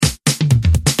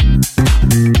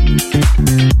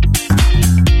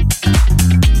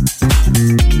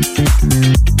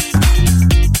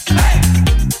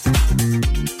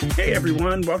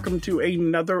welcome to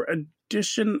another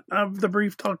edition of the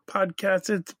Brief Talk podcast.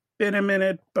 It's been a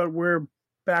minute, but we're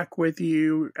back with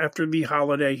you after the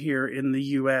holiday here in the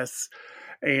U.S.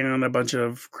 and a bunch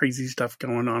of crazy stuff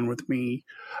going on with me.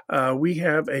 We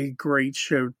have a great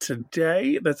show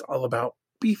today that's all about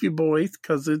Beefy Boys,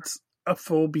 because it's a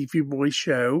full Beefy Boy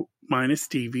show, minus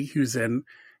Stevie, who's in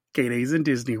Gay Days in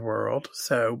Disney World.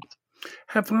 So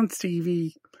have fun,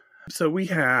 Stevie. So we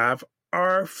have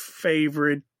our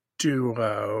favorite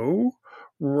duo,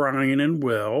 Ryan and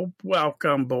Will.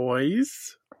 Welcome,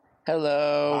 boys.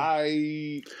 Hello. Hi.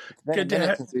 It's been a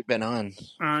minute since we've been on.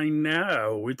 I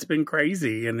know. It's been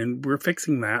crazy, and we're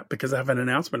fixing that because I have an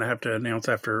announcement I have to announce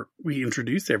after we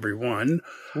introduce everyone.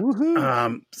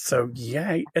 Woohoo. So,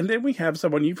 yay. And then we have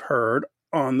someone you've heard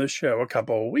on the show a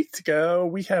couple of weeks ago.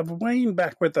 We have Wayne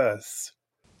back with us.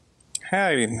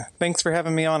 Hi. Thanks for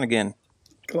having me on again.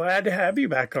 Glad to have you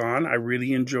back on. I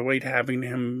really enjoyed having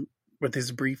him with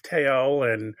his brief tale,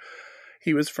 and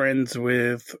he was friends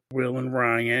with Will and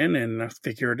Ryan, and I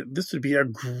figured this would be a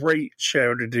great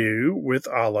show to do with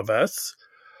all of us.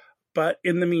 But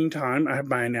in the meantime, I have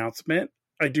my announcement.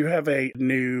 I do have a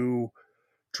new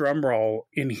drum roll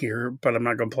in here, but I'm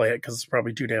not going to play it because it's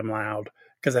probably too damn loud,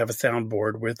 because I have a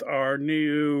soundboard with our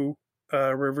new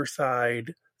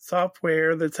Riverside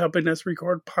software that's helping us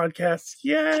record podcasts.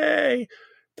 Yay!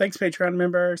 Thanks, Patreon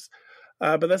members.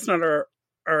 But that's not our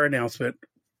announcement.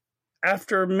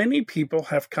 After many people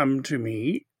have come to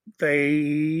me,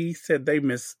 they said they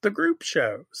missed the group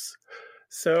shows.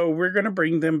 So we're going to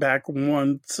bring them back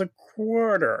once a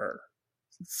quarter.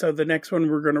 So the next one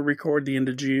we're going to record the end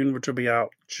of June, which will be out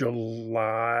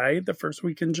July, the first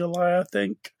week in July, I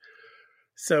think.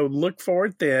 So look for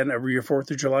it then, over your 4th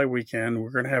of July weekend.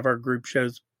 We're going to have our group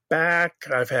shows back.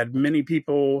 I've had many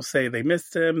people say they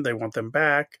missed them, they want them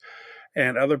back.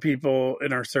 And other people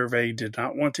in our survey did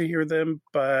not want to hear them.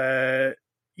 But,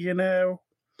 you know,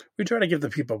 we try to give the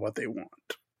people what they want.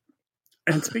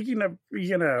 And speaking of,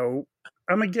 you know,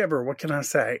 I'm a giver. What can I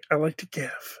say? I like to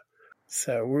give.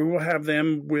 So we will have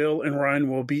them. Will and Ryan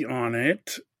will be on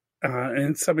it.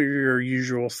 And some of your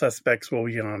usual suspects will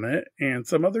be on it. And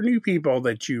some other new people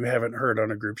that you haven't heard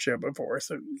on a group show before.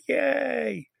 So,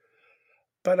 yay.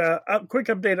 But a quick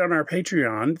update on our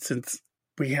Patreon, since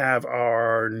we have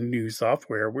our new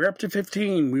software. We're up to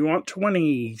 15. We want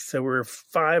 20. So we're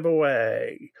 5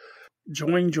 away.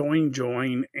 Join,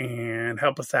 and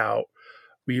help us out.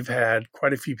 We've had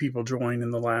quite a few people join in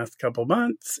the last couple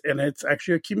months, and it's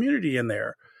actually a community in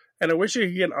there. And I wish I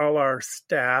could get all our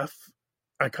staff,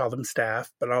 I call them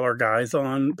staff, but all our guys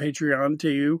on Patreon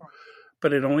too.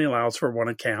 But it only allows for one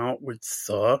account, which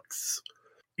sucks.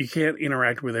 You can't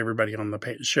interact with everybody on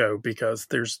the show because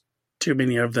there's too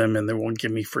many of them, and they won't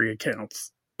give me free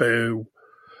accounts. Boo.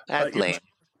 That's lame.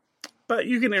 But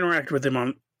you can interact with them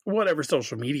on whatever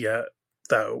social media,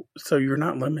 though, so you're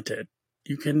not limited.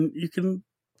 You can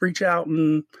reach out,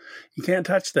 and you can't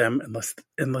touch them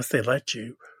unless they let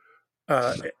you,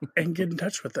 and get in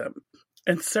touch with them.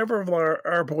 And several of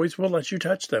our boys will let you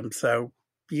touch them, so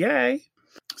yay.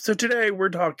 So today we're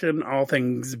talking all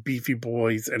things Beefy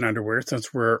Boys and underwear,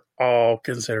 since we're all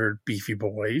considered Beefy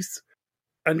Boys.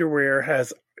 Underwear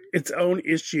has its own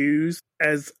issues,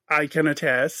 as I can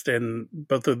attest, and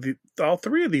all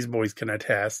three of these boys can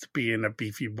attest, being a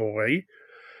Beefy Boy.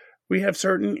 We have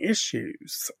certain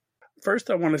issues.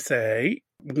 First, I want to say,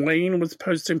 Wayne was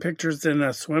posting pictures in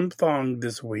a swim thong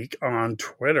this week on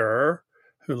Twitter,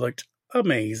 who looked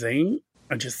amazing.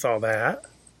 I just saw that.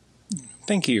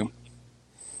 Thank you.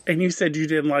 And you said you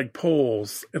didn't like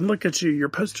pools. And look at you, you're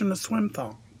posting a swim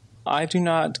thong. I do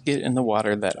not get in the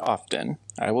water that often.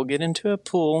 I will get into a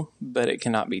pool, but it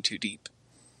cannot be too deep.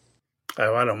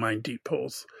 Oh, I don't mind deep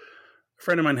pools. A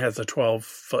friend of mine has a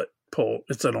 12-foot pool.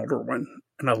 It's an older one,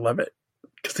 and I love it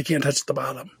because they can't touch the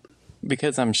bottom.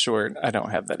 Because I'm short, I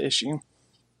don't have that issue.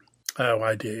 Oh,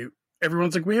 I do.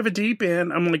 Everyone's like, we have a deep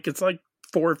end. I'm like, it's like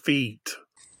 4 feet.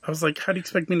 I was like, how do you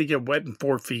expect me to get wet in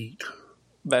 4 feet?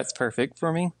 That's perfect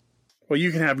for me. Well,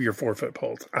 you can have your 4-foot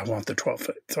pools. I want the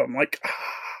 12-foot. So I'm like,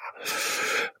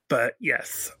 But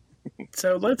yes.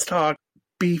 So let's talk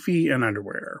Beefy and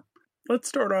underwear. Let's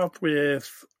start off with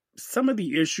some of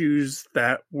the issues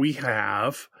that we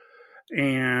have.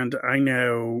 And I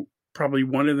know probably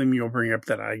one of them you'll bring up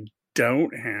that I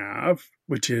don't have,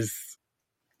 which is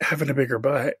having a bigger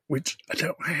butt, which I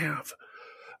don't have.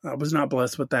 I was not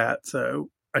blessed with that, so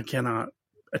I cannot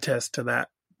attest to that.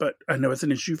 But I know it's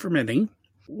an issue for many.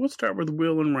 We'll start with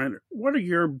Will and Ryan. What are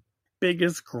your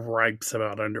biggest gripes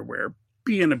about underwear,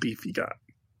 being a beefy guy?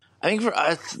 I think for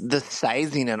us, the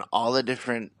sizing and all the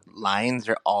different lines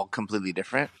are all completely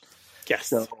different. Yes.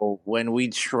 So when we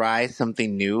try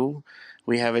something new,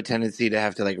 we have a tendency to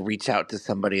have to like reach out to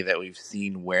somebody that we've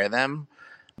seen wear them,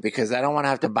 because I don't want to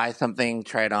have to buy something,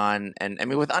 try it on. And I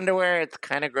mean, with underwear, it's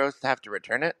kind of gross to have to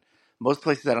return it. Most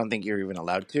places, I don't think you're even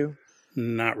allowed to.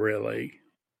 Not really.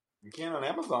 You can on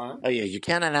Amazon. Oh, yeah, you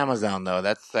can on Amazon, though.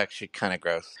 That's actually kind of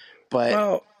gross. But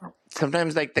Well,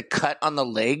 sometimes, like, the cut on the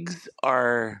legs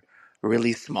are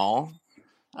really small.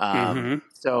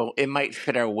 So it might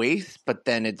fit our waist, but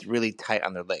then it's really tight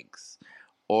on their legs.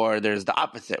 Or there's the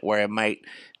opposite, where it might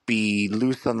be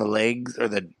loose on the legs, or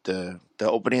the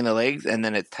opening in the legs, and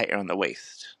then it's tighter on the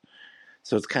waist.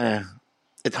 So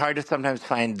it's hard to sometimes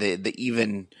find the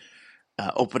even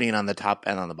opening on the top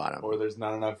and on the bottom. Or there's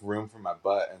not enough room for my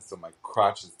butt, and so my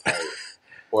crotch is tight.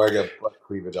 Or I get butt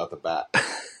cleavage out the back.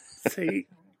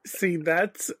 see,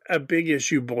 that's a big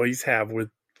issue boys have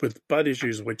with butt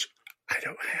issues, which I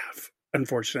don't have,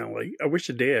 unfortunately. I wish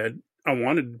I did. I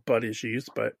wanted butt issues,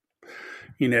 but,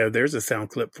 there's a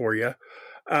sound clip for you.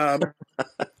 But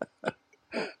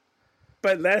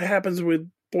that happens with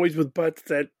boys with butts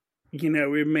that,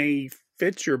 it may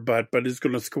fit your butt, but it's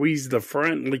going to squeeze the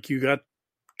front like you got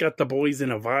the boys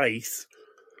in a vice,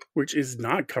 which is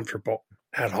not comfortable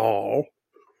at all.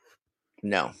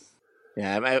 No.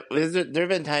 Yeah, there have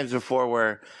been times before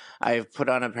where I've put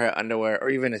on a pair of underwear or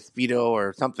even a Speedo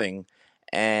or something,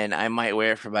 and I might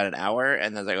wear it for about an hour,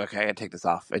 and then I was like, okay, I gotta take this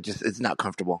off. It's not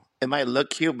comfortable. It might look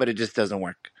cute, but it just doesn't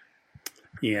work.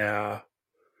 Yeah,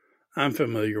 I'm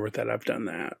familiar with that. I've done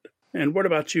that. And what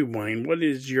about you, Wayne? What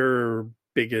is your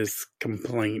biggest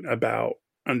complaint about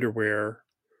underwear?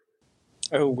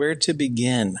 Oh, where to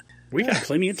begin? We got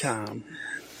plenty of time.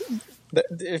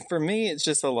 For me, it's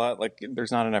just a lot like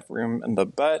there's not enough room in the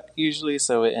butt usually,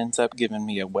 so it ends up giving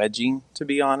me a wedging, to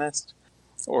be honest.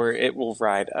 Or it will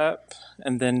ride up,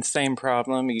 and then same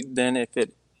problem. Then if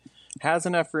it has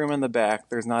enough room in the back,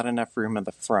 there's not enough room in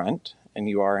the front, and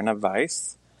you are in a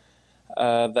vice.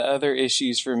 The other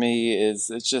issues for me is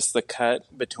it's just the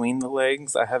cut between the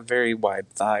legs. I have very wide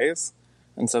thighs,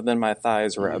 and so then my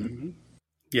thighs rub. Mm-hmm.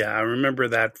 Yeah, I remember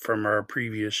that from our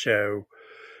previous show.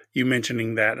 You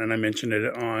mentioning that, and I mentioned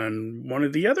it on one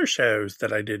of the other shows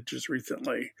that I did just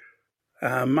recently.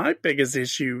 My biggest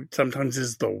issue sometimes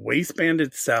is the waistband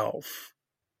itself.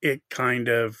 It kind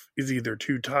of is either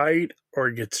too tight or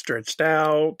it gets stretched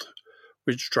out,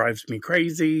 which drives me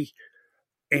crazy.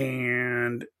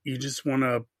 And you just want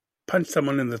to punch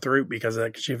someone in the throat because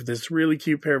you have this really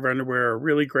cute pair of underwear, a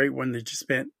really great one that you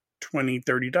spent $20,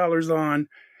 $30 on,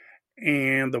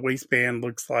 and the waistband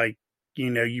looks like,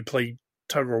 you play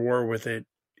tug of war with it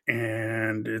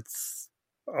and it's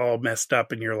all messed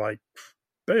up and you're like,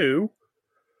 boo.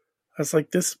 I was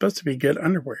like, this is supposed to be good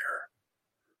underwear.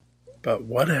 But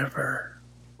whatever.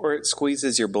 Or it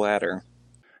squeezes your bladder.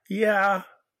 Yeah,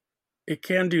 it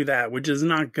can do that, which is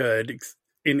not good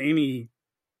in any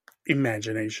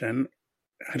imagination.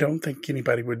 I don't think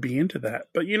anybody would be into that,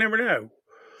 but you never know.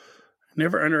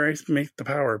 Never underestimate the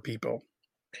power of people.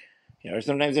 Yeah, or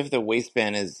sometimes if the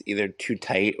waistband is either too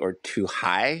tight or too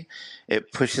high,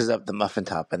 it pushes up the muffin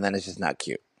top, and then it's just not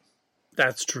cute.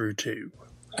 That's true too.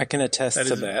 I can attest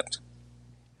to that.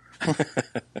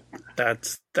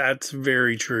 That's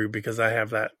very true because I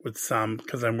have that with some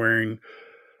because I'm wearing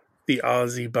the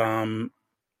Aussie Bomb.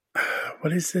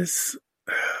 What is this?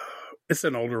 It's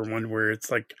an older one where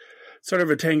it's like sort of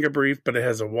a tanga brief, but it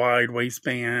has a wide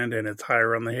waistband and it's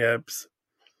higher on the hips.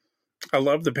 I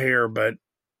love the pair, but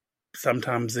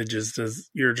sometimes it just does.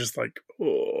 You're just like,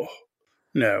 oh,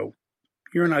 no,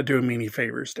 you're not doing me any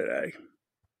favors today.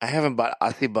 I haven't bought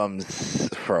Aussie Bums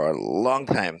for a long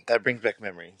time. That brings back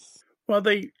memories. Well,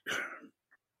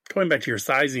 going back to your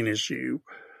sizing issue,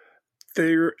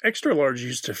 their extra large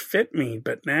used to fit me,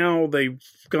 but now they've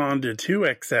gone to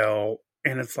 2XL,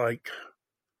 and it's like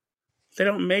they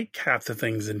don't make half the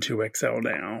things in 2XL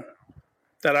now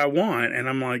that I want. And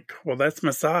I'm like, well, that's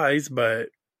my size, but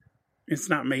it's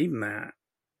not made in that,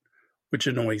 which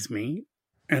annoys me.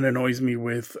 And annoys me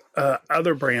with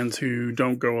other brands who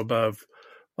don't go above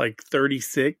like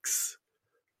 36,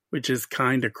 which is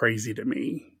kind of crazy to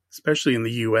me, especially in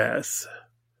the US.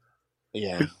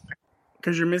 Yeah.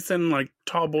 Because you're missing like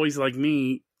tall boys like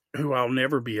me who I'll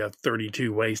never be a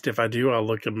 32 waist. If I do, I'll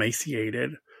look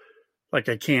emaciated, like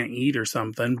I can't eat or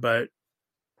something. But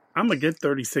I'm a good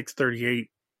 36, 38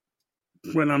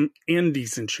 when I'm in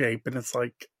decent shape. And it's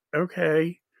like,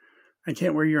 okay, I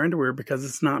can't wear your underwear because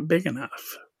it's not big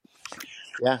enough.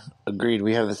 Yeah, agreed.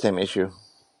 We have the same issue.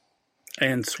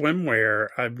 And swimwear,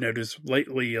 I've noticed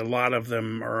lately, a lot of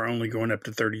them are only going up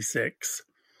to 36.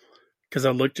 Because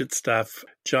I looked at stuff.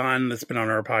 John, that's been on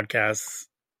our podcast,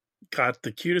 got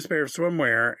the cutest pair of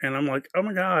swimwear, and I'm like, oh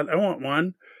my God, I want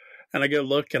one. And I go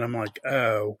look, and I'm like,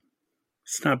 oh,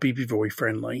 it's not Beefy Boy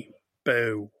friendly.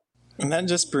 Boo. And that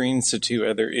just brings to two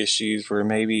other issues where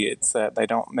maybe it's that they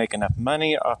don't make enough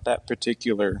money off that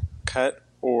particular cut,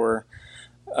 or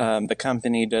the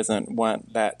company doesn't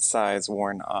want that size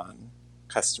worn on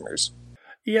customers.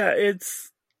 Yeah,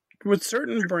 it's with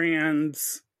certain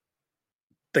brands,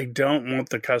 they don't want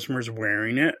the customers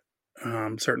wearing it.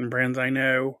 Certain brands I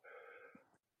know.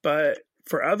 But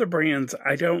for other brands,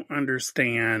 I don't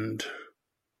understand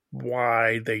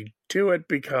why they do it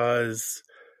because,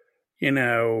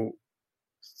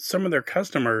 some of their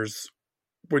customers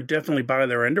would definitely buy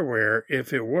their underwear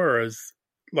if it was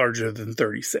larger than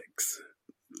 36.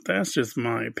 That's just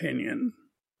my opinion.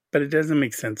 But it doesn't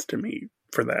make sense to me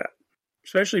for that.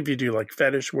 Especially if you do like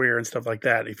fetish wear and stuff like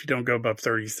that. If you don't go above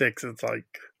 36, it's like,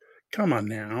 come on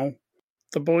now.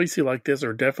 The boys who like this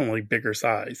are definitely bigger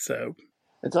size, so.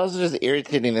 It's also just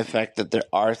irritating the fact that there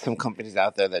are some companies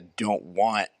out there that don't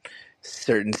want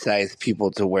certain size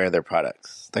people to wear their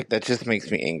products. Like, that just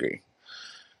makes me angry.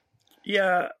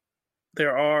 Yeah,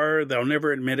 there are. They'll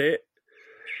never admit it.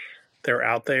 They're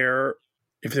out there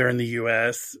if they're in the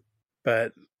U.S.,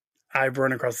 but I've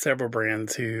run across several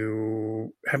brands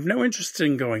who have no interest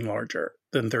in going larger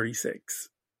than 36.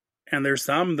 And there's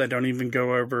some that don't even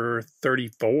go over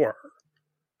 34.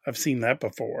 I've seen that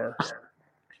before.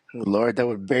 Lord, that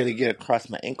would barely get across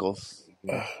my ankles.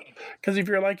 Because if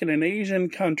you're like in an Asian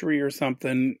country or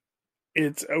something,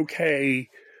 it's okay,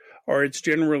 or it's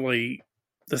generally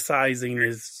the sizing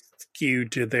is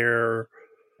skewed to their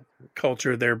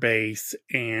culture, their base,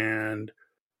 and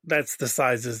that's the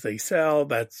sizes they sell.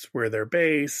 That's where they're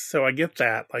based. So I get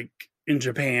that. Like in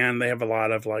Japan, they have a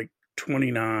lot of like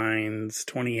 29s,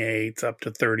 28s, up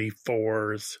to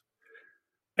 34s.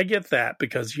 I get that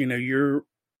because, you're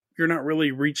not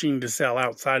really reaching to sell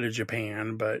outside of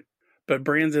Japan, but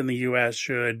brands in the U.S.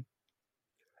 should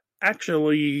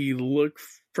actually look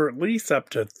for at least up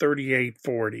to 38,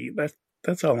 40.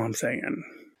 That's all I'm saying.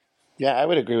 Yeah, I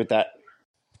would agree with that.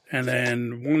 And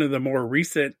then one of the more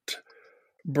recent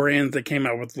brands that came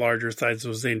out with larger sizes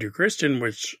was Andrew Christian,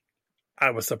 which I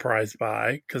was surprised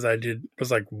by because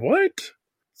was like, what?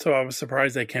 So I was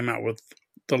surprised they came out with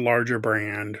the larger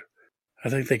brand. I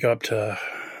think they go up to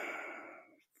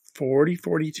 40,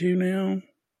 42 now.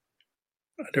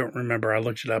 I don't remember. I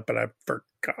looked it up, but I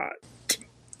forgot.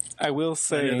 I will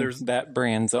say that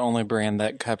brand's the only brand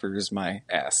that covers my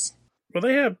ass. Well,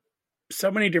 they have so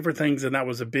many different things, and that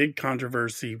was a big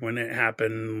controversy when it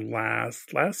happened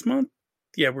last month.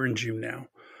 Yeah, we're in June now.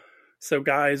 So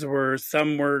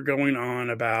some were going on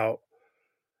about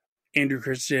Andrew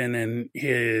Christian and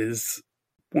his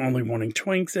only wanting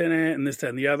twinks in it and this, that,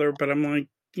 and the other. But I'm like,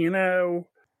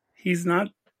 he's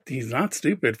not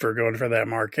stupid for going for that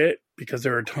market because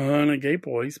there are a ton of gay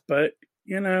boys, but,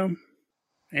 and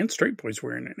straight boys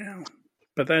wearing it now.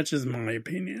 But that's just my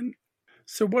opinion.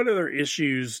 So what other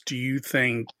issues do you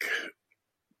think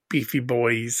beefy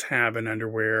boys have in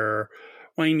underwear?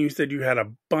 Wayne, you said you had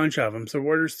a bunch of them. So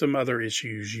what are some other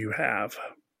issues you have?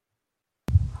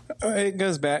 It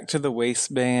goes back to the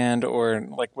waistband, or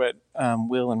like what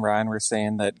Will and Ryan were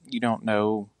saying, that you don't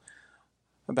know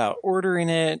about ordering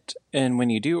it, and when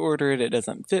you do order it, it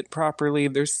doesn't fit properly.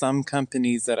 There's some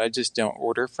companies that I just don't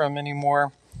order from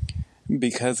anymore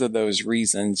because of those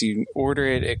reasons. You order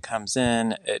it, it comes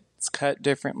in, it's cut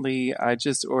differently. I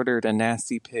just ordered a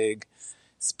Nasty Pig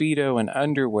Speedo and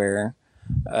underwear.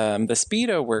 The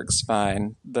Speedo works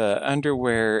fine. The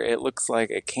underwear, it looks like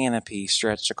a canopy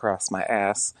stretched across my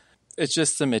ass. It's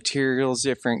just the material's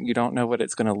different. You don't know what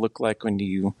it's going to look like when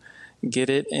you get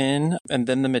it in. And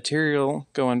then the material,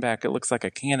 going back, it looks like a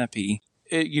canopy.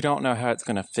 You don't know how it's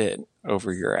going to fit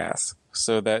over your ass.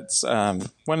 So that's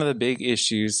one of the big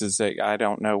issues, is that I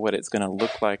don't know what it's going to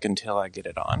look like until I get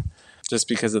it on, just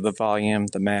because of the volume,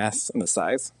 the mass, and the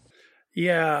size.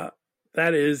 Yeah,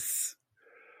 that is...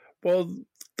 Well,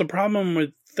 the problem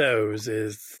with those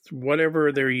is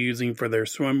whatever they're using for their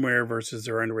swimwear versus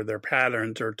their underwear, their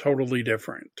patterns are totally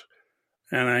different.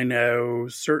 And I know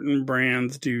certain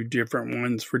brands do different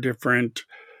ones for different,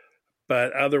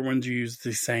 but other ones use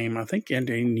the same. I think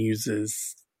Indian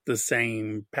uses the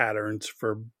same patterns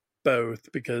for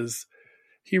both because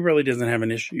he really doesn't have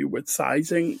an issue with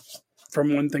sizing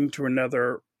from one thing to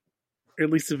another,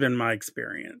 at least in my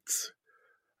experience.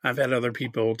 I've had other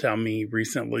people tell me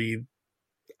recently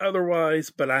otherwise,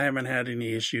 but I haven't had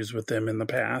any issues with them in the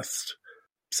past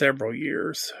several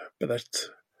years.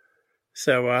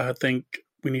 So I think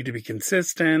we need to be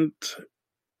consistent.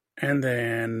 And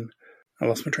then I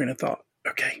lost my train of thought.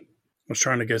 Okay. I was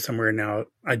trying to go somewhere, now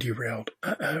I derailed.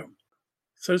 Uh-oh.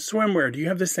 So swimwear, do you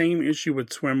have the same issue with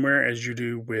swimwear as you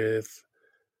do with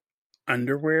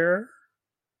underwear?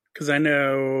 Because I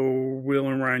know Will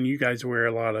and Ryan, you guys wear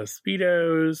a lot of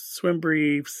Speedos, swim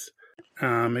briefs.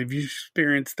 Have you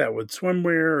experienced that with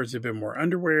swimwear, or has it been more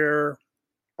underwear?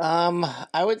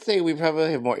 I would say we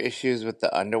probably have more issues with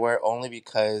the underwear only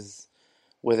because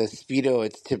with a Speedo,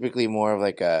 it's typically more of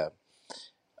like a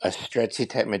stretchy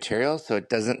type material, so it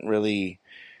doesn't really,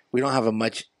 we don't have a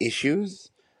much issues.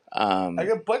 I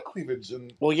get butt cleavage,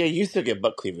 and Well, yeah, you still get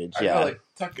butt cleavage, I yeah. gotta like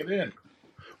tuck it in.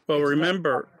 Well,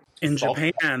 remember, in Salt.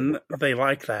 Japan, they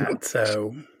like that,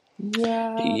 so.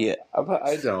 Yeah. But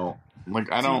I don't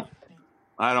like.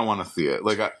 I don't want to see it.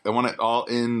 Like I want it all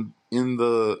in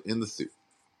the suit.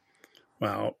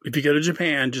 Well, if you go to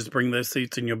Japan, just bring those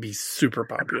suits and you'll be super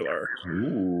popular.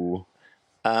 Ooh.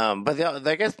 But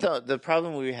I guess the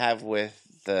problem we have with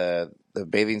the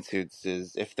bathing suits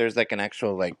is if there's like an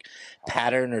actual like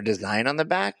pattern or design on the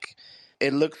back,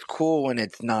 it looks cool when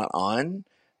it's not on,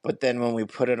 but then when we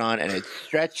put it on and it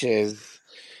stretches,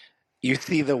 you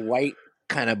see the white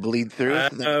kind of bleed through,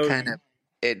 so then it kind of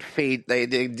it fades.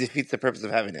 Like, it defeats the purpose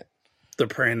of having it. The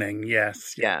printing,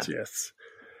 yes.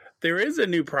 There is a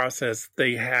new process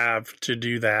they have to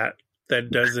do that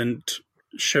doesn't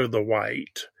show the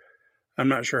white. I'm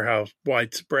not sure how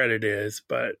widespread it is,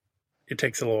 but it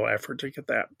takes a little effort to get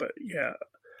that. But yeah,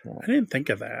 I didn't think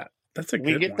of that. That's a good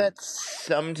one. We get that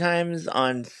sometimes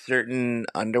on certain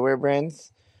underwear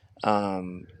brands,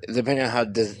 depending on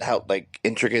how like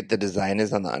intricate the design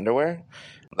is on the underwear.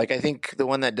 Like I think the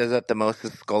one that does that the most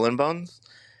is Skull and Bones.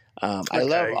 I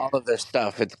love all of their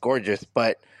stuff; it's gorgeous,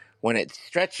 but when it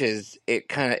stretches, it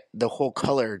kind of the whole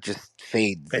color just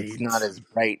fades. It's not as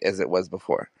bright as it was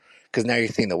before because now you're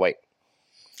seeing the white.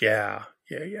 Yeah.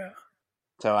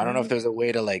 So I don't know if there's a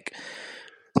way to like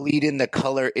bleed in the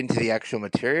color into the actual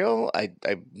material. I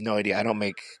have no idea. I don't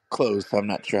make clothes, so I'm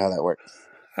not sure how that works.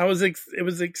 It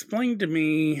was explained to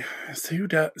me.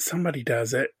 Somebody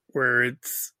does it where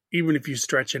it's even if you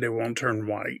stretch it, it won't turn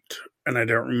white. And I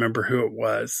don't remember who it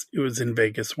was. It was in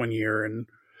Vegas one year, and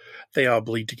they all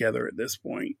bleed together at this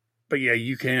point. But yeah,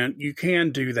 you can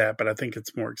do that, but I think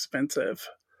it's more expensive,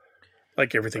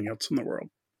 like everything else in the world.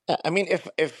 I mean, if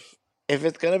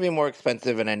it's gonna be more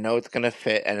expensive, and I know it's gonna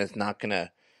fit, and it's not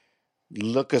gonna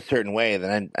look a certain way,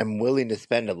 then I'm willing to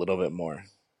spend a little bit more.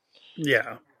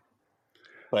 Yeah.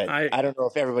 But I don't know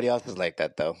if everybody else is like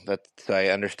that, though. So I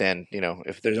understand,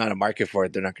 if there's not a market for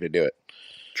it, they're not going to do it.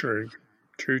 True.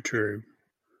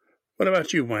 What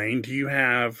about you, Wayne? Do you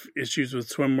have issues with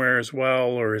swimwear as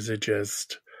well, or is it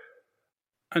just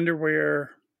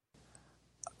underwear?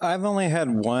 I've only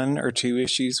had one or two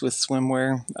issues with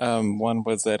swimwear. One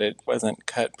was that it wasn't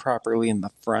cut properly in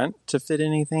the front to fit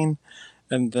anything.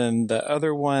 And then the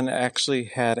other one actually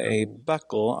had a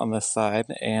buckle on the side,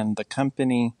 and the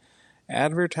company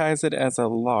advertised it as a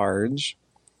large.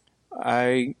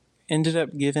 I ended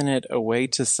up giving it away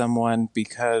to someone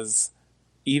because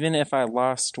even if I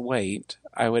lost weight,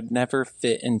 I would never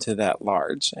fit into that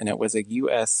large, and it was a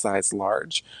US size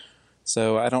large.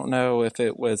 So I don't know if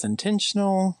it was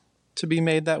intentional to be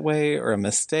made that way or a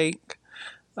mistake,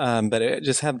 but it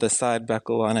just had the side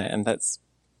buckle on it, and that's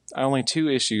only two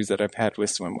issues that I've had with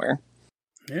swimwear.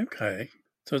 Okay.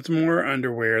 So it's more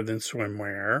underwear than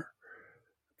swimwear.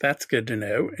 That's good to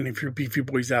know. And if your Beefy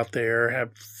boys out there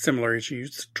have similar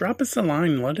issues, drop us a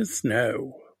line. Let us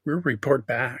know. We'll report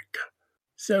back.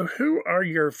 So who are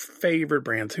your favorite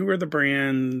brands? Who are the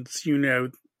brands,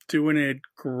 doing it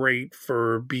great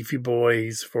for Beefy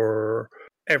boys, for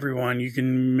everyone? You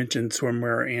can mention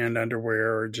swimwear and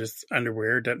underwear or just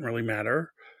underwear. It doesn't really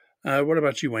matter. What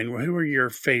about you, Wayne? Who are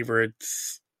your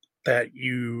favorites that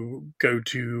you go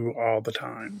to all the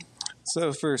time?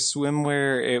 So for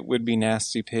swimwear, it would be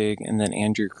Nasty Pig and then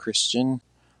Andrew Christian.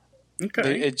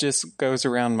 Okay. It just goes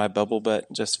around my bubble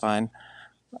butt just fine,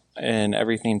 and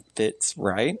everything fits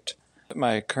right.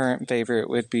 My current favorite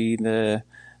would be the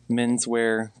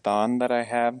menswear thon that I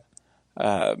have.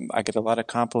 I get a lot of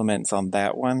compliments on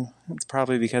that one. It's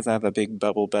probably because I have a big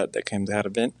bubble butt that comes out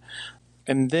of it.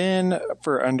 And then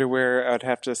for underwear, I would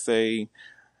have to say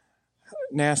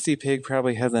Nasty Pig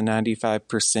probably has a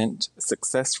 95%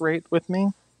 success rate with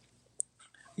me.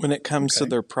 When it comes to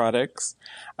their products,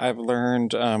 I've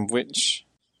learned which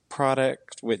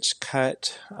product, which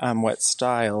cut, what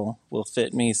style will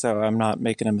fit me, so I'm not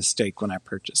making a mistake when I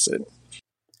purchase it.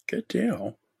 Good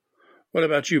deal. What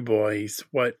about you, boys?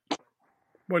 What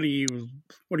do you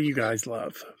guys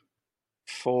love?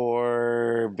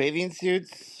 For bathing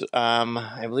suits,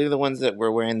 I believe the ones that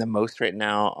we're wearing the most right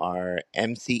now are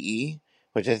MCE,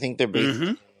 which I think they're based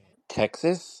in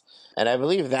Texas, and I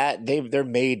believe that they're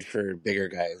made for bigger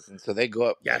guys, and so they go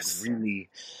up like Yes. really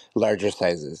larger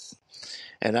sizes.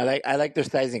 And I like their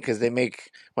sizing because they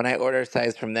make when I order a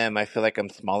size from them, I feel like I'm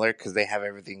smaller because they have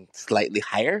everything slightly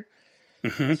higher.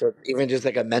 Mm-hmm. So even just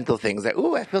like a mental thing, it's like,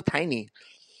 ooh, I feel tiny.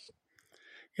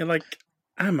 You're like,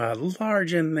 I'm a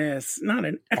large in this, not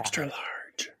an extra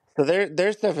large. So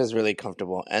their stuff is really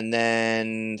comfortable, and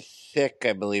then thick,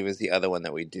 I believe, is the other one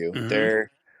that we do. Mm-hmm.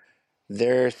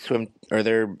 Their swim or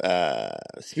their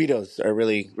speedos are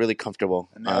really comfortable.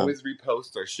 And they always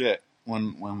repost our shit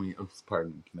when we. Oops,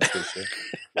 pardon. Can I say shit?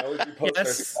 They always repost our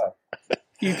Yes. stuff.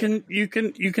 You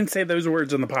can say those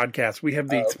words on the podcast. We have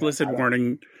the explicit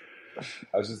warning.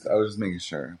 I was just making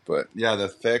sure, but yeah, the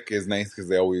thick is nice because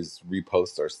they always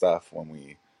repost our stuff when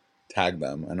we tag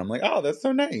them, and I'm like, oh, that's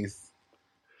so nice.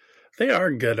 They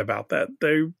are good about that.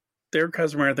 Their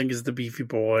customer, I think, is the Beefy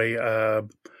Boy.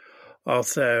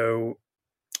 Also,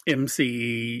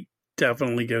 MCE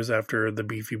definitely goes after the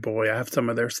Beefy Boy. I have some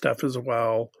of their stuff as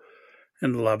well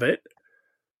and love it.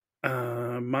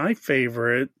 My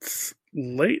favorites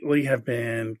lately have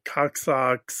been Cock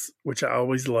Socks, which I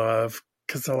always love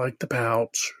because I like the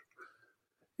pouch.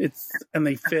 And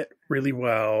they fit really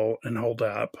well and hold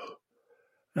up.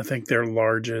 I think their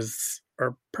larges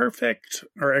are perfect,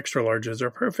 or extra larges are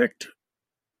perfect.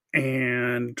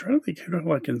 And I'm trying to think who I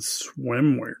like in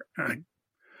swimwear. I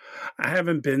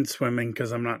haven't been swimming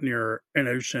because I'm not near an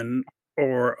ocean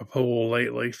or a pool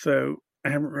lately, so I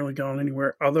haven't really gone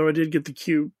anywhere. Although I did get the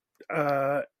cute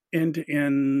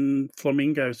end-to-end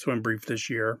flamingo swim brief this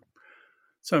year,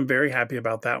 so I'm very happy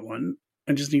about that one.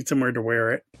 I just need somewhere to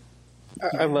wear it.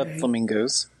 I love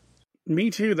flamingos. Me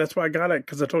too. That's why I got it,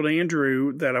 because I told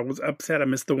Andrew that I was upset I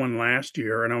missed the one last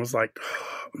year, and I was like,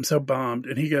 oh, I'm so bummed.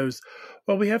 And he goes,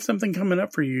 well, we have something coming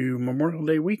up for you Memorial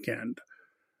Day weekend.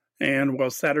 And well,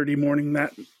 Saturday morning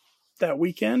that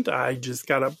weekend, I just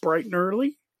got up bright and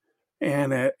early,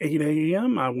 and at 8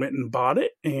 a.m. I went and bought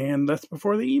it, and that's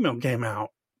before the email came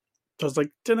out. So I was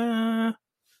like, ta-da!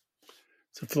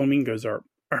 So flamingos are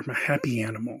my happy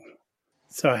animal.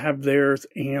 So I have theirs,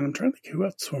 and I'm trying to think, who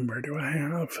else swimwear do I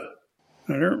have?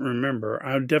 I don't remember.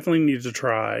 I definitely need to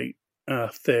try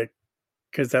Thick,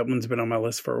 because that one's been on my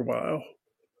list for a while.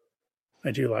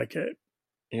 I do like it.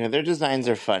 Yeah, their designs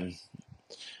are fun.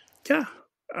 Yeah,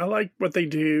 I like what they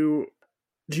do.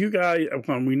 Do you guys,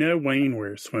 well, we know Wayne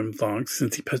wears swim thongs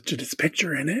since he posted his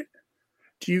picture in it.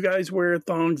 Do you guys wear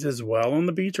thongs as well on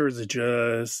the beach, or is it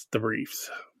just the briefs?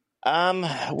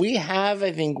 We have,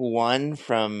 I think, one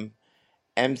from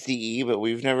MCE, but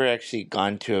we've never actually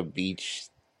gone to a beach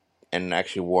and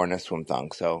actually worn a swim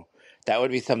thong. So that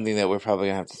would be something that we're probably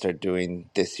going to have to start doing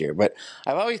this year. But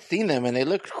I've always seen them, and they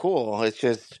look cool. It's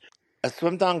just a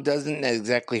swim thong doesn't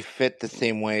exactly fit the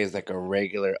same way as like a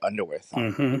regular underwear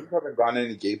thong. Mm-hmm. We haven't gone to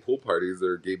any gay pool parties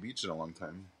or gay beach in a long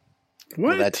time. What?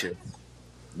 Well, that's it.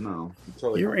 No.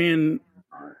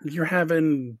 You're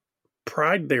having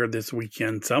Pride there this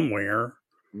weekend somewhere.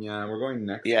 Yeah, we're going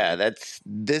next. Yeah,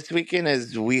 this weekend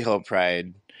is WeHo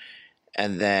Pride,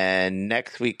 and then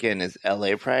next weekend is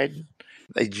LA Pride.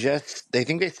 They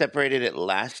think they separated it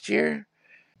last year,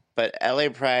 but LA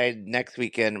Pride next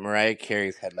weekend, Mariah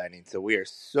Carey's headlining, so we are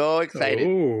so excited.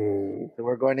 Oh. So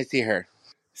we're going to see her.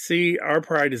 See, our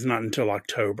Pride is not until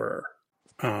October,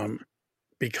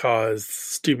 because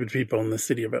stupid people in the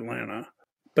city of Atlanta.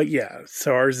 But yeah,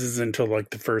 so ours is until like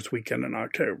the first weekend in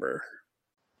October.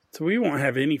 So we won't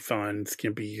have any fun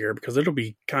skimpy here because it'll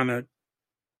be kind of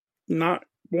not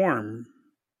warm.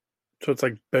 So it's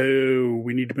like, boo,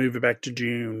 we need to move it back to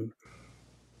June.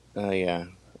 Oh yeah,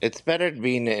 it's better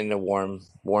being in a warm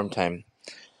time.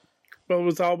 Well, it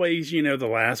was always, the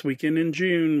last weekend in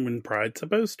June when Pride's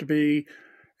supposed to be.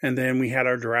 And then we had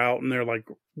our drought, and they're like,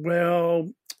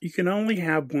 well, you can only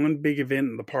have one big event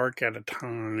in the park at a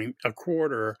time, a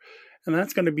quarter, and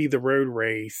that's going to be the road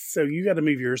race. So you got to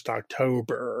move yours to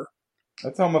October.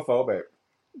 That's homophobic.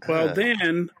 Well,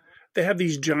 then they have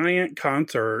these giant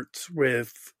concerts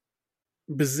with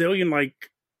bazillion,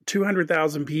 like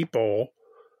 200,000 people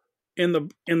in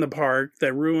the park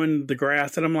that ruined the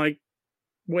grass. And I'm like,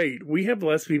 wait, we have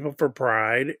less people for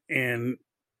Pride, and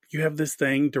you have this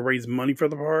thing to raise money for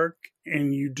the park,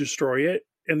 and you destroy it,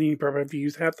 and then you probably have to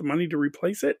use half the money to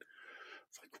replace it.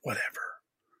 It's like, whatever.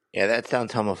 Yeah, that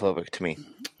sounds homophobic to me.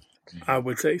 I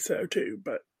would say so too,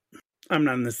 but I'm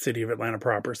not in the city of Atlanta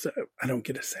proper, so I don't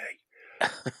get a say.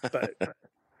 But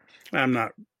I'm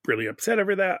not really upset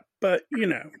over that, but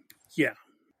yeah.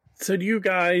 So do you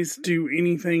guys do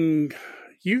anything?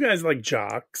 You guys like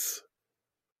jocks?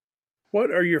 What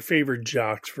are your favorite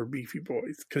jocks for Beefy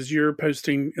Boys? Because you're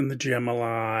posting in the gym a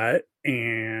lot,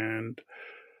 and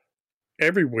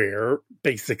everywhere,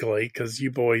 basically, because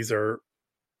you boys are.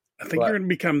 I think you're going to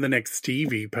become the next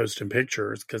Stevie posting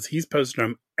pictures because he's posting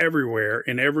them everywhere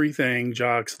in everything,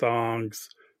 jocks, thongs,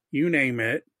 you name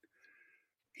it.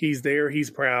 He's there.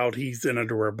 He's proud. He's an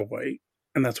adorable boy.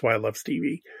 And that's why I love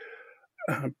Stevie.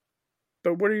 But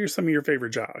what are some of your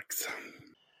favorite jocks?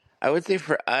 I would say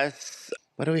for us,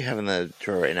 what do we have in the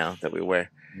drawer right now that we wear?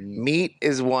 Meat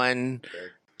is one.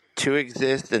 To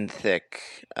Exist and Thick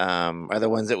are the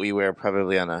ones that we wear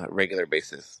probably on a regular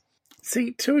basis.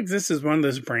 See, To Exist is one of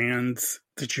those brands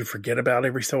that you forget about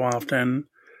every so often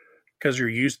because you're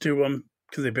used to them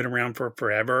because they've been around for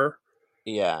forever.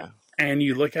 Yeah. And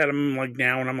you look at them like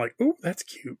now and I'm like, ooh, that's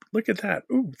cute. Look at that.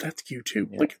 Ooh, that's cute too.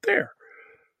 Yeah. Look at there.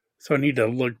 So I need to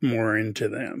look more into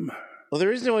them. Well, the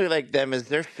reason we like them is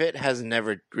their fit has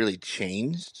never really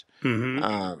changed.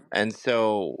 Mm-hmm. And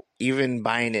so even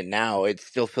buying it now, it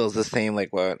still feels the same like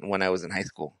when I was in high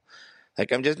school.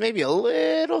 Like I'm just maybe a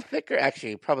little thicker.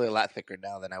 Actually, probably a lot thicker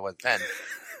now than I was then.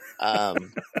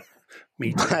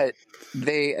 Me too. But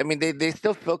they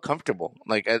still feel comfortable.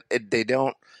 Like they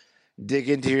don't dig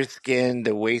into your skin.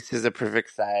 The waist is a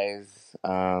perfect size.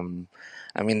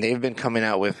 They've been coming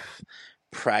out with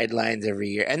Pride lines every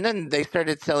year, and then they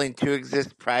started selling To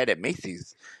Exist Pride at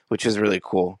Macy's, which is really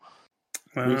cool.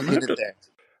 We've seen it there.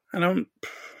 I don't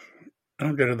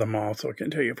go to the mall, so I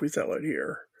can't tell you if we sell it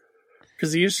here.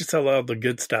 Because they used to sell all the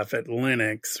good stuff at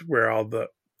Lenox, where all the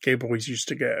gay boys used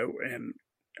to go, and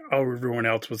everyone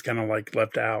else was kind of like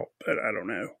left out, but I don't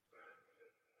know.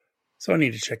 So I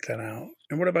need to check that out.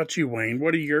 And what about you, Wayne?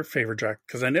 What are your favorite jocks?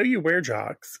 Because I know you wear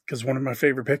jocks, because one of my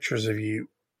favorite pictures of you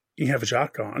have a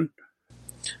jock on.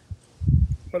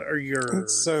 What are your...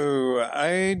 So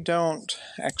I don't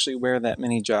actually wear that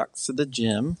many jocks to the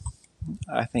gym.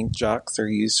 I think jocks are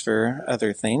used for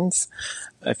other things,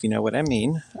 if you know what I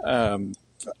mean.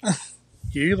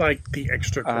 You like the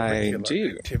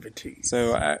extracurricular activities.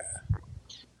 So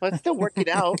let's still work it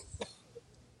out.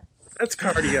 That's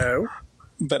cardio.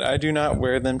 But I do not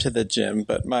wear them to the gym.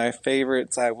 But my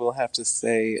favorites, I will have to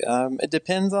say, it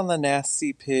depends on the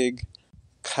Nasty Pig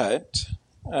cut.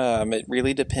 It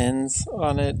really depends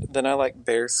on it. Then I like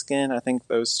Bearskin. I think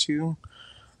those two.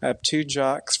 I have two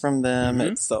jocks from them.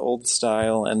 Mm-hmm. It's the old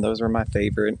style, and those are my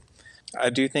favorite.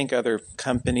 I do think other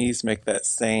companies make that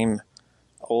same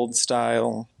old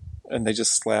style, and they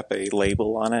just slap a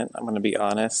label on it. I'm going to be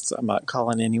honest. I'm not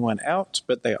calling anyone out,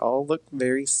 but they all look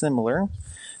very similar.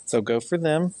 So go for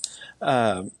them.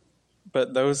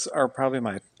 But those are probably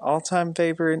my all-time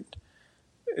favorite.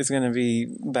 Is going to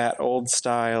be that old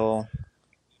style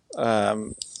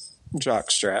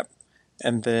jock strap.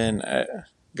 And then,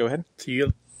 go ahead. So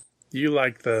you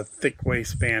like the thick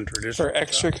waistband traditional? For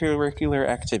extracurricular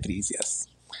activities, yes.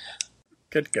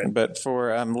 Good. But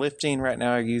for lifting right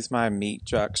now, I use my meat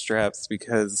jock straps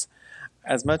because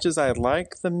as much as I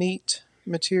like the meat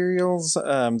materials,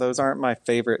 those aren't my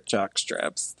favorite jock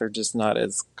straps. They're just not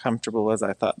as comfortable as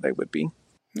I thought they would be.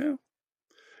 No.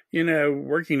 You know,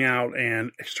 working out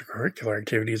and extracurricular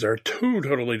activities are two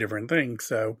totally different things,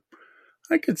 so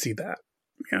I could see that.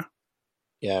 Yeah.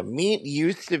 Yeah, meat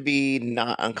used to be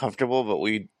not uncomfortable, but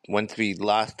once we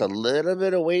lost a little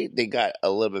bit of weight, they got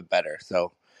a little bit better.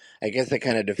 So I guess that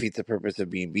kind of defeats the purpose of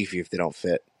being beefy if they don't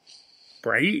fit.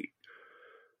 Right?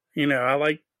 You know, I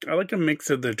like a mix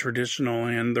of the traditional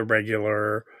and the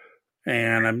regular,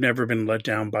 and I've never been let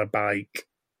down by bike.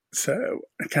 So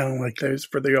I kind of like those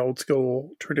for the old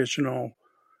school traditional.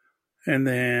 And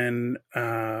then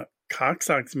Cock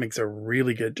Socks makes a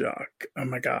really good jock. Oh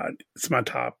my God. It's my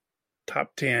top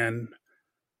 10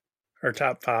 or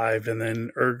top 5. And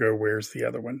then Ergo wears the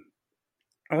other one.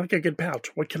 I like a good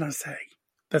pouch. What can I say?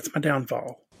 That's my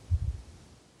downfall.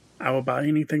 I will buy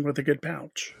anything with a good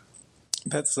pouch.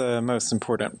 That's the most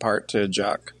important part to a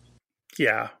jock.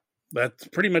 Yeah. That's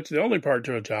pretty much the only part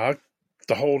to a jock.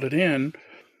 To hold it in.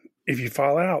 If you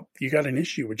fall out, you got an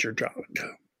issue with your jock.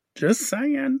 Just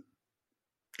saying.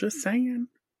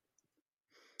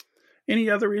 Any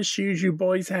other issues you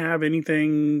boys have?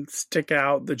 Anything stick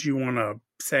out that you want to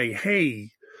say, hey,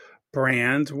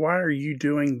 brands, why are you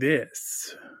doing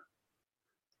this?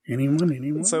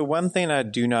 Anyone? So one thing I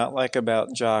do not like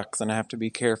about jocks, and I have to be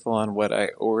careful on what I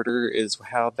order, is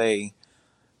how they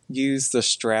use the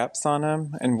straps on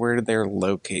them and where they're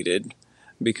located.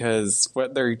 Because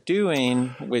what they're doing,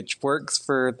 which works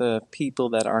for the people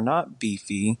that are not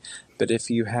beefy, but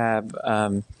if you have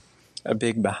a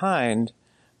big behind,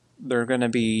 they're going to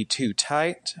be too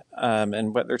tight.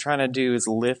 And what they're trying to do is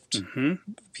lift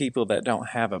people that don't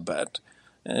have a butt.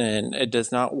 And it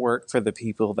does not work for the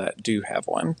people that do have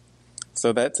one.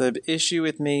 So that's an issue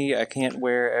with me. I can't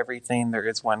wear everything. There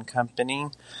is one company.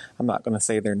 I'm not going to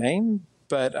say their name,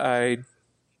 but I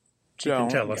You can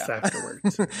tell don't. us Yeah.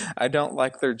 afterwards. I don't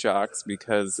like their jocks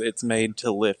because it's made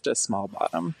to lift a small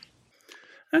bottom.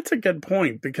 That's a good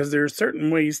point because there are certain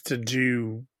ways to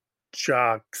do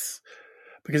jocks.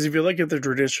 Because if you look at the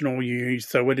traditional, you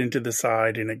sew it into the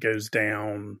side and it goes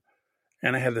down.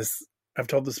 And I had this, I've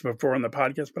told this before on the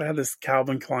podcast, but I had this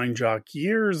Calvin Klein jock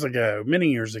years ago, many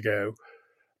years ago,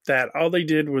 that all they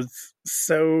did was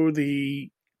sew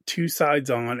the two sides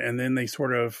on and then they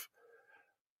sort of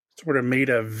made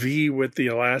a V with the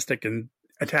elastic and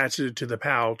attached it to the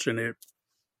pouch and it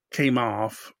came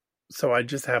off. So I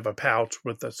just have a pouch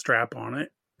with a strap on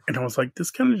it. And I was like, this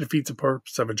kind of defeats the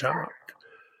purpose of a jock.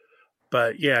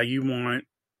 But yeah, you want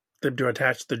them to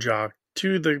attach the jock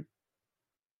to the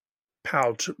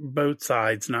pouch, both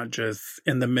sides, not just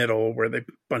in the middle where they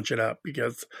bunch it up,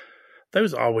 because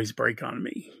those always break on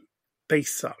me. They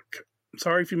suck.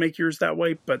 Sorry if you make yours that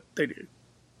way, but they do.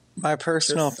 My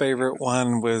personal favorite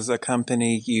one was a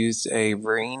company used a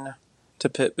ring to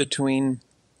put between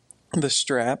the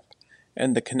strap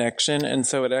and the connection, and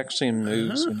so it actually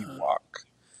moves when you walk.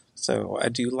 So I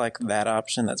do like that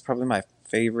option. That's probably my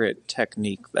favorite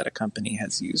technique that a company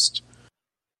has used.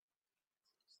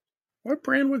 What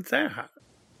brand was that?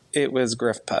 It was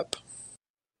Griff Pup.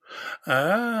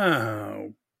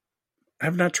 Oh, I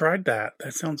have not tried that.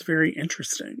 That sounds very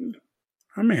interesting.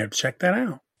 I may have to check that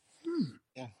out.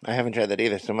 Yeah, I haven't tried that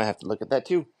either, so I might have to look at that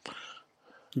too.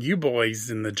 You boys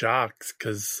in the jocks,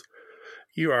 because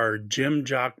you are gym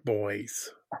jock boys.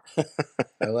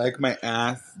 I like my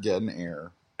ass getting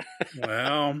air.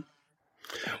 Well,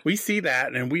 we see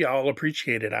that and we all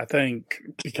appreciate it, I think,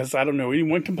 because I don't know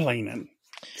anyone complaining,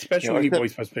 especially when you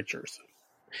boys post pictures.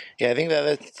 Yeah, I think the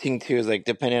other thing too is like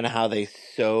depending on how they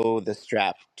sew the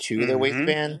strap to the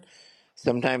waistband.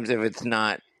 Sometimes if it's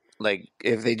not like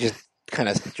if they just kind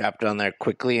of strapped it on there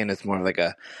quickly and it's more of like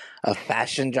a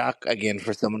fashion jock again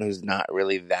for someone who's not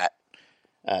really that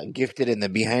gifted in the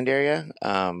behind area,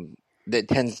 that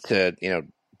tends to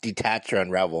detach or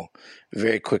unravel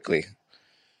very quickly.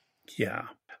 Yeah.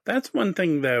 That's one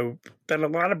thing, though, that a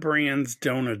lot of brands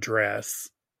don't address,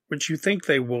 which you think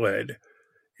they would,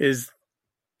 is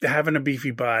having a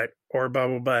beefy butt or a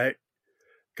bubble butt.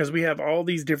 Because we have all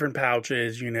these different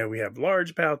pouches. We have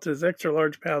large pouches, extra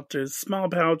large pouches, small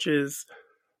pouches,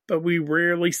 but we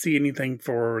rarely see anything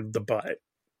for the butt.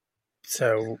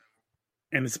 So,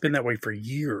 and it's been that way for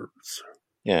years.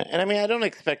 Yeah, and I mean, I don't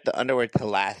expect the underwear to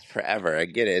last forever. I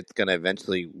get it; it's gonna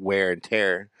eventually wear and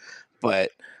tear,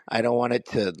 but I don't want it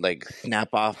to like snap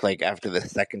off like after the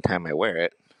second time I wear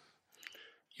it.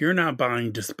 You're not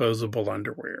buying disposable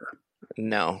underwear.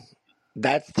 No,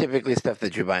 that's typically stuff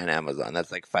that you buy on Amazon.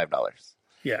 That's like $5.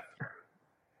 Yeah,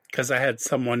 because I had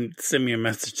someone send me a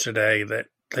message today that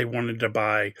they wanted to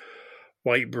buy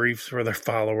white briefs for their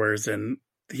followers, and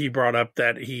he brought up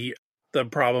that the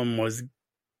problem was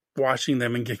washing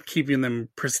them and keeping them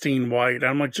pristine white.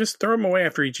 I'm like, just throw them away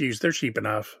after each use. They're cheap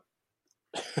enough.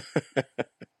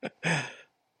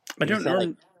 You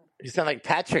sound like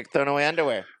Patrick throwing away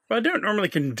underwear. Well, I don't normally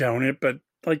condone it, but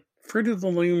like Fruit of the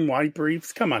Loom white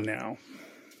briefs, come on now.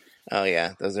 Oh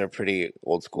yeah, those are pretty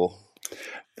old school.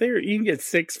 You can get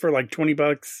 6 for like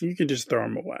 $20. You can just throw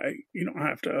them away. You don't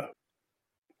have to.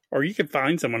 Or you could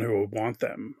find someone who would want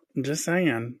them. I'm just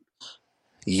saying.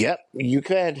 Yep, you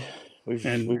could. We've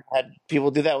had people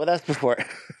do that with us before.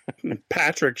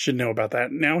 Patrick should know about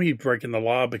that. Now he's breaking the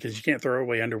law because you can't throw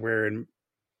away underwear in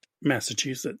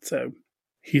Massachusetts. So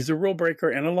he's a rule breaker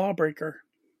and a law breaker.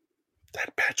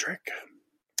 That Patrick.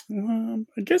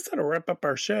 I guess that'll wrap up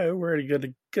our show. We're at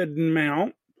a good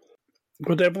amount.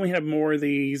 We'll definitely have more of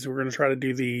these. We're going to try to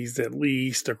do these at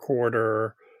least a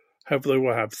quarter. Hopefully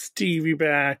we'll have Stevie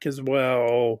back as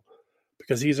well,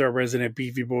 because he's our resident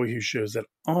Beefy boy who shows it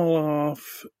all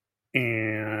off.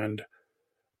 And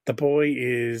the boy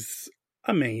is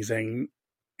amazing.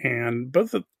 And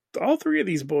all three of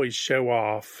these boys show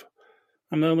off.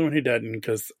 I'm the only one who doesn't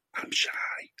because I'm shy.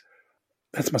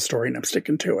 That's my story and I'm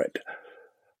sticking to it.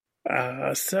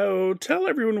 So tell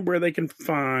everyone where they can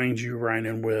find you, Ryan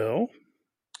and Will.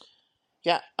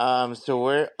 Yeah, so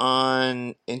we're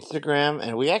on Instagram,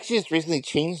 and we actually just recently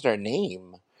changed our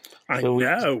name. I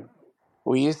know.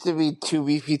 We used to be Too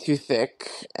Beefy Too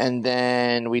Thick, and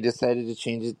then we decided to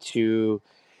change it to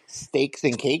Steaks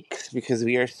and Cakes because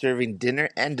we are serving dinner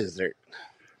and dessert.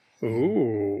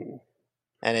 Ooh.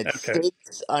 And it's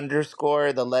Steaks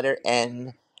 _ the letter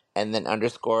N, and then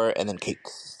 _ and then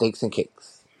Cakes. Steaks and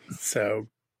Cakes. So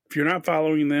if you're not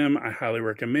following them, I highly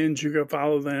recommend you go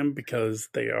follow them because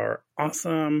they are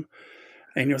awesome.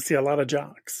 And you'll see a lot of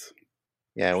jocks.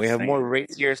 Yeah, we have more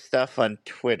racier stuff on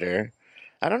Twitter.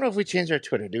 I don't know if we changed our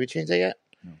Twitter. Did we change that yet?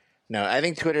 No, I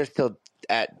think Twitter is still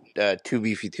at Too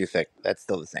Beefy, Too Thick. That's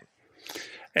still the same.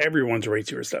 Everyone's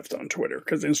racier stuff's on Twitter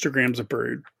because Instagram's a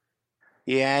brood.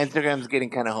 Yeah, Instagram's getting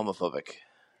kind of homophobic.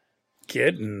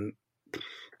 Its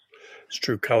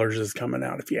true colors is coming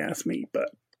out, if you ask me, but...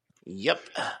 Yep.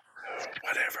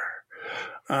 Whatever.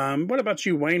 What about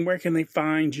you, Wayne? Where can they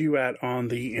find you at on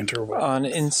the interwebs? On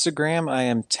Instagram, I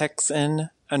am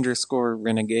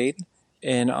Texan_renegade.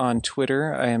 And on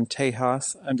Twitter, I am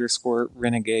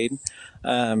Tejas_renegade.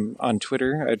 On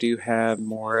Twitter, I do have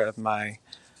more of my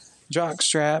jock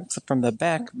straps from the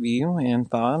back view and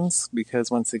thongs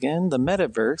because, once again, the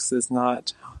metaverse is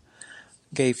not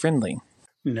gay-friendly.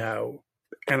 No.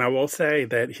 And I will say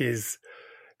that his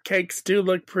cakes do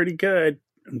look pretty good.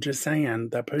 I'm just saying,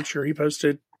 that picture he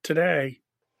posted today.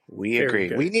 We agree.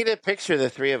 Good. We need a picture of the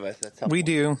three of us. That's helpful. We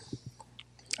do.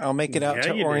 I'll make it out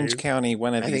to Orange County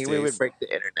one of these days. I think we would break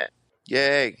the internet.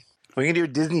 Yay. We can do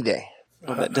Disney Day.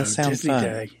 Well, that does sound Disney fun.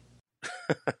 Day.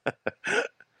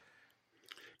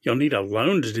 You'll need a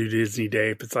loan to do Disney Day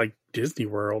if it's like Disney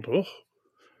World. Oh,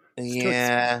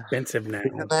 yeah, expensive now.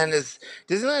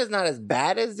 Disneyland is not as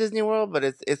bad as Disney World, but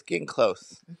it's getting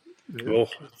close. Oh,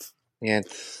 yeah.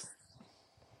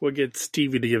 We'll get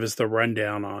Stevie to give us the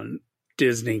rundown on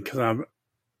Disney because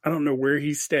I don't know where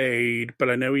he stayed,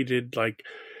 but I know he did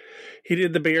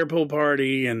the bear pool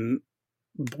party and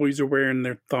the boys are wearing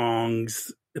their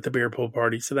thongs at the bear pool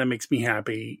party, so that makes me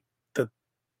happy.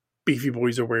 Beefy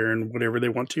boys are wearing whatever they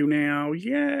want to now.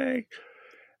 Yay.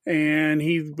 And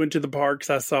he went to the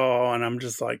parks I saw, and I'm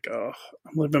just like, oh,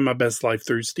 I'm living my best life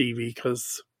through Stevie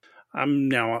because I'm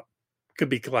now could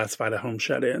be classified a home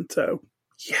shut-in. So,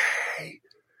 yay.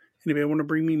 Anybody want to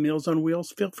bring me Meals on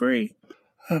Wheels? Feel free.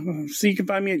 So you can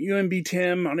find me at UNB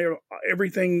Tim on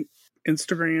everything,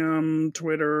 Instagram,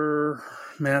 Twitter,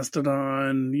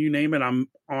 Mastodon, you name it. I'm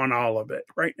on all of it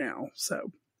right now.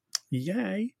 So,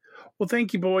 yay. Well,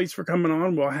 thank you, boys, for coming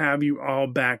on. We'll have you all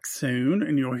back soon,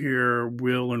 and you'll hear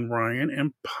Will and Ryan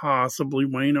and possibly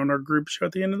Wayne on our group show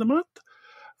at the end of the month.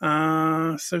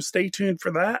 So stay tuned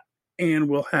for that, and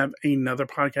we'll have another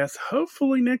podcast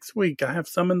hopefully next week. I have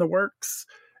some in the works,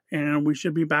 and we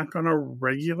should be back on a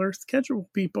regular schedule,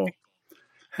 people.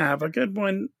 Have a good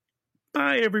one.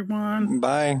 Bye, everyone.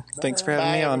 Bye. Thanks for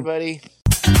having me on. Everybody.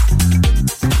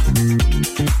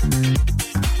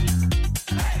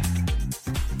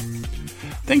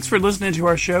 Thanks for listening to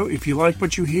our show. If you like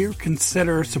what you hear,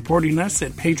 consider supporting us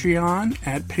at Patreon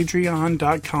at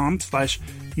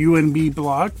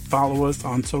patreon.com/UNBblog. Follow us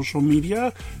on social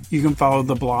media. You can follow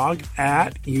the blog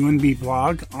at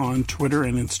UNBblog on Twitter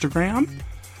and Instagram.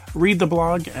 Read the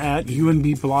blog at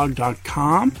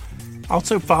unbblog.com.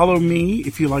 Also follow me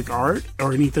if you like art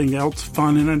or anything else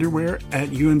fun in underwear at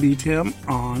UNBTim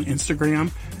on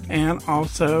Instagram and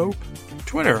also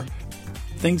Twitter.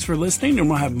 Thanks for listening, and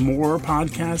we'll have more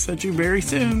podcasts at you very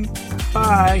soon.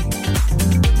 Bye.